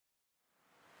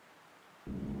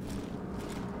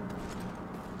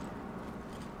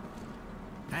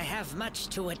I have much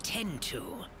to attend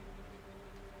to.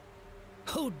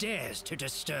 Who dares to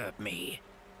disturb me?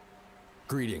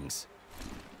 Greetings.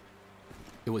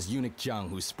 It was eunuch Zhang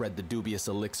who spread the dubious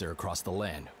elixir across the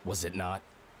land, was it not?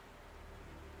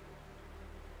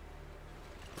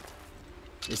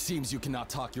 It seems you cannot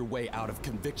talk your way out of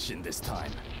conviction this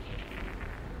time.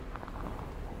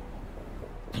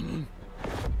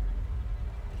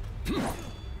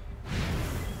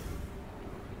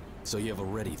 So you have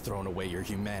already thrown away your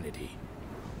humanity.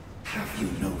 Have you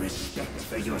no respect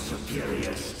for your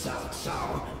superiors,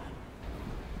 Cao?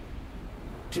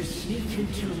 To sneak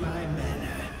into my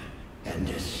manor and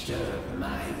disturb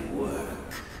my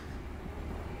work.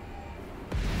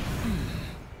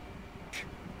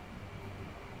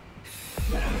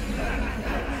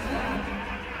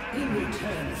 In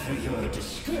return for your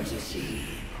discourtesy,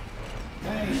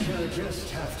 I shall just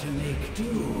have to make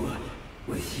do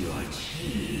with your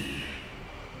tea.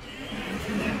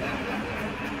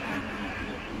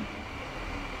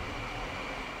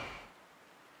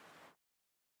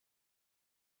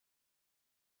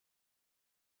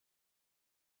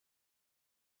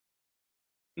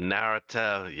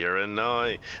 Naruto, you're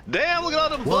annoying. Damn, look at all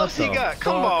them buffs he got.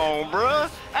 Come on, bruh.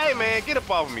 Hey, man, get up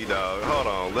off of me, dog. Hold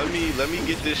on. Let me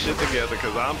get this shit together,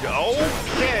 because I'm...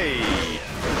 Okay.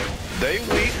 They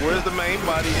weak. Where's the main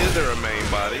body? Is there a main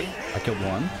body? I killed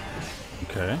one.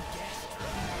 Okay.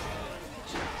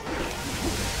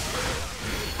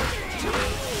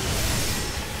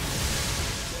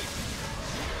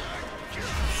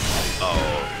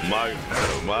 Oh, my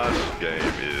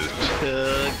game is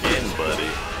chugging, buddy.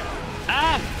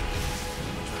 Ah!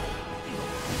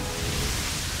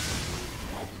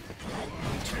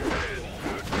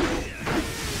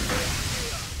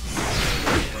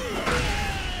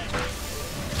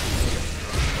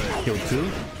 Killed two.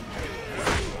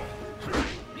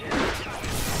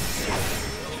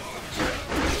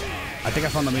 I think I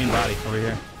found the main body over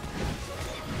here.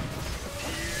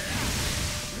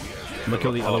 I'm gonna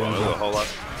kill the other one.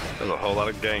 There's a whole lot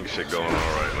of gang shit going on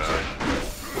right now.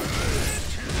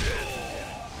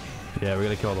 Yeah, we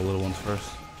gotta kill all the little ones first.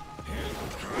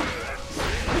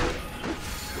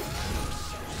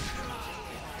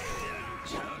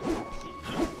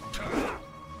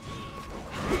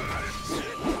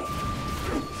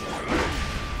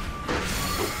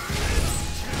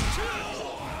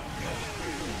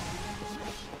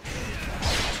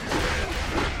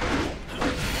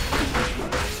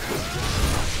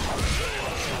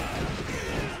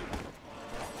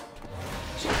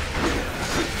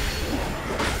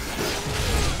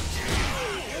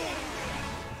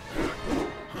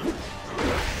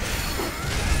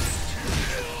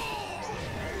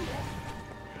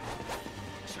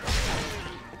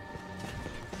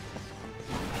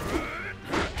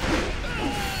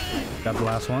 Got the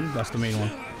last one. That's the main one.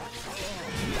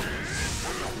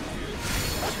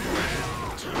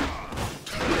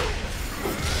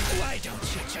 Why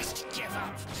don't you just give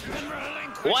up and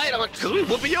relinquish? Why don't? Because we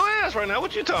whooping your ass right now.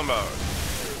 What you talking about?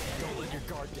 Don't let your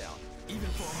guard down, even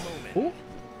for a moment. Ooh.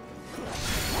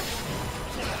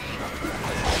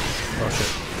 Oh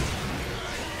shit.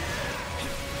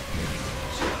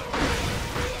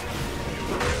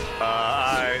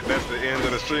 Alright, that's the end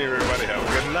of the stream, everybody. Have a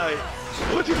good night.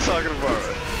 What you talking about?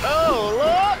 Oh,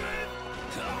 Lord!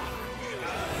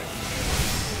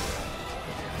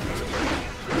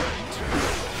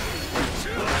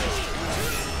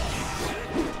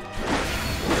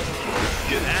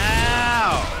 Get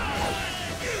out!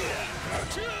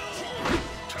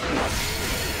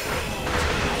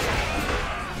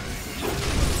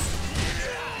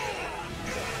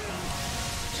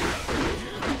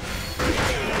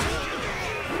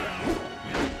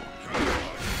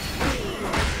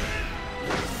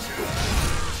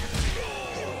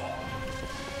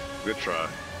 Good try.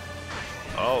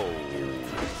 Oh.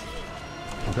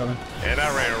 I'm coming. And I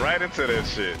ran right into that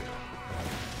shit.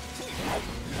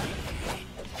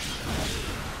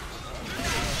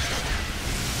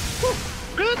 Whew,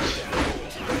 bitch.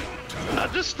 I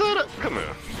just stood up. Come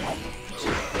here.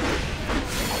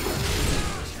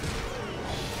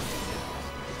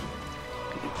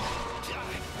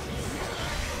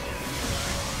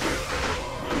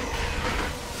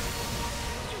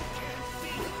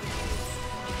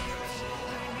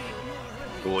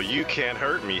 Well, you can't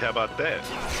hurt me. How about that?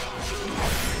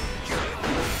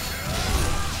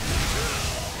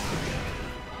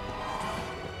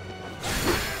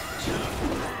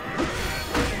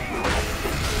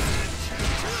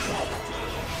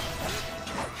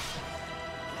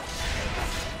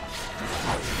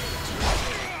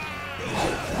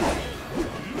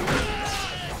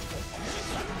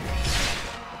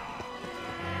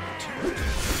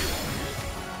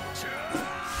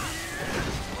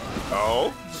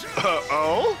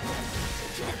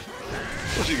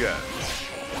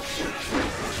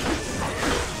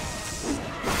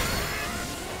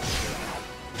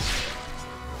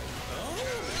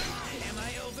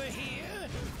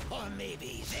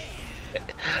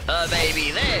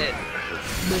 baby, there.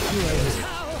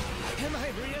 How am I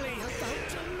really about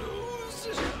to lose?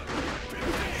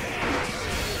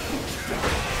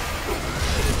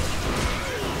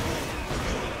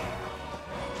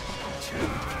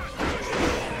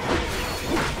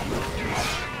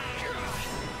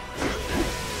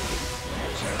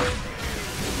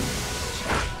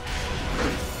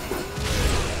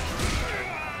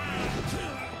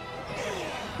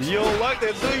 You don't like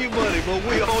that, do you, buddy? But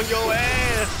we on your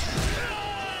ass.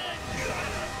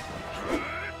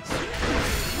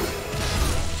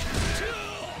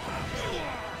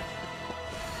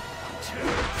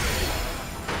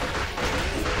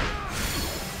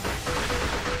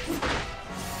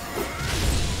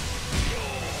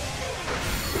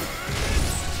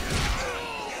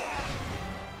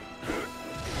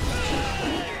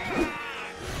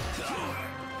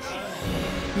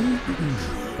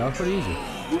 That was pretty easy.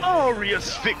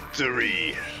 Glorious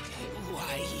victory.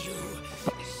 Why you?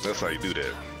 That's how you do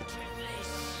that.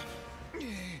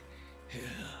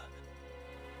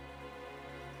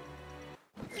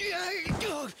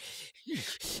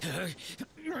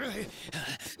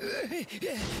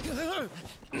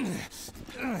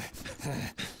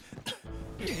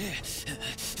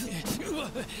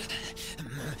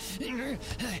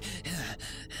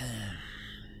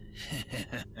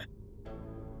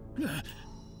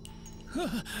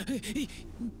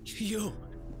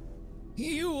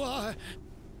 You are...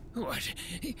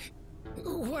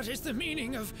 What is the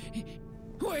meaning of...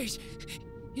 Wait,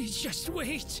 just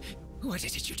wait. What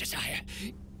is it you desire?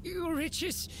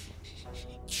 Riches?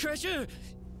 Treasure?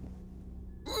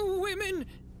 Women?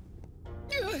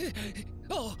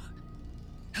 Oh,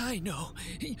 I know.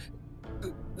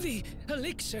 The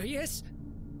elixir, yes?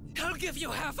 I'll give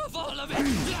you half of all of it!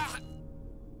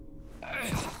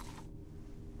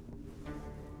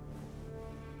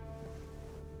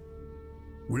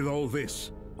 With all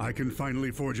this, I can finally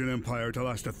forge an empire to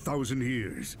last 1,000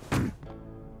 years.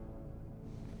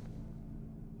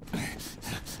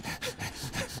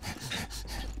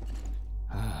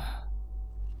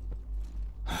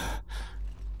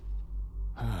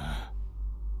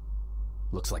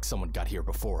 Looks like someone got here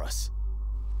before us.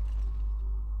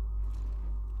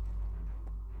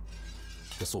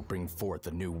 This will bring forth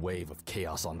a new wave of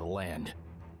chaos on the land.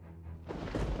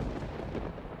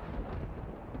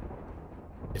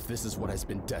 If this is what has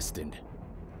been destined,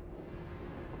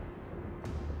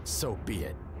 so be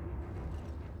it.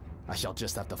 I shall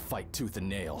just have to fight tooth and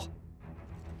nail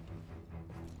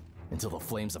until the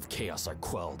flames of chaos are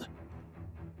quelled.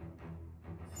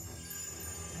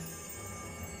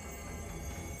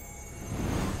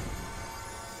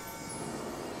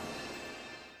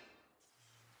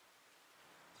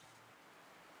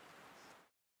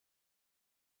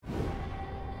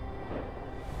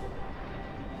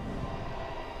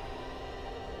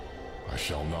 I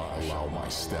shall not allow my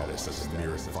status as a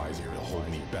mere advisor to hold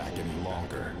me back any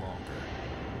longer.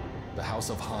 The House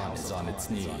of Han is on its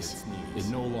knees. It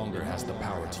no longer has the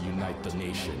power to unite the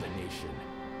nation.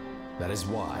 That is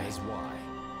why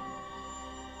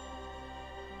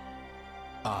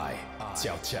I,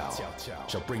 Cao Cao,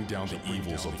 Shall bring down the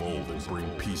evils of old and bring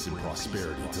peace and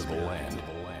prosperity to the land.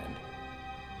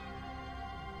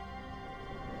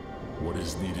 What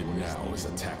is needed now is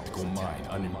a tactical mind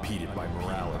unimpeded by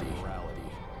morality.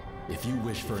 If you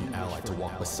wish for an ally to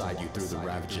walk beside you through the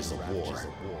ravages of war,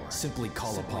 simply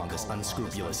call upon this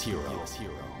unscrupulous hero.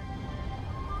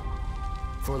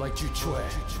 For like Ju Chui,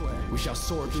 we shall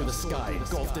soar through the sky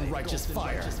engulfed in righteous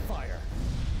fire.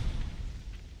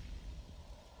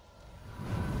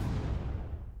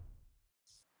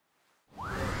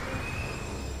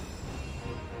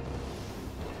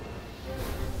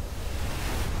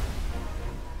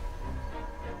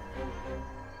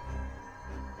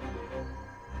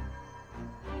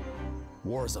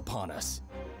 War is upon us.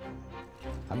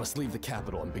 I must leave the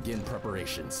capital and begin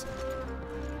preparations.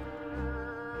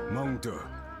 Mengde,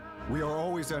 we are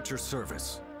always at your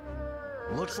service.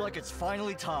 Looks like it's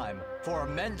finally time for our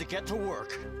men to get to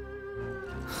work.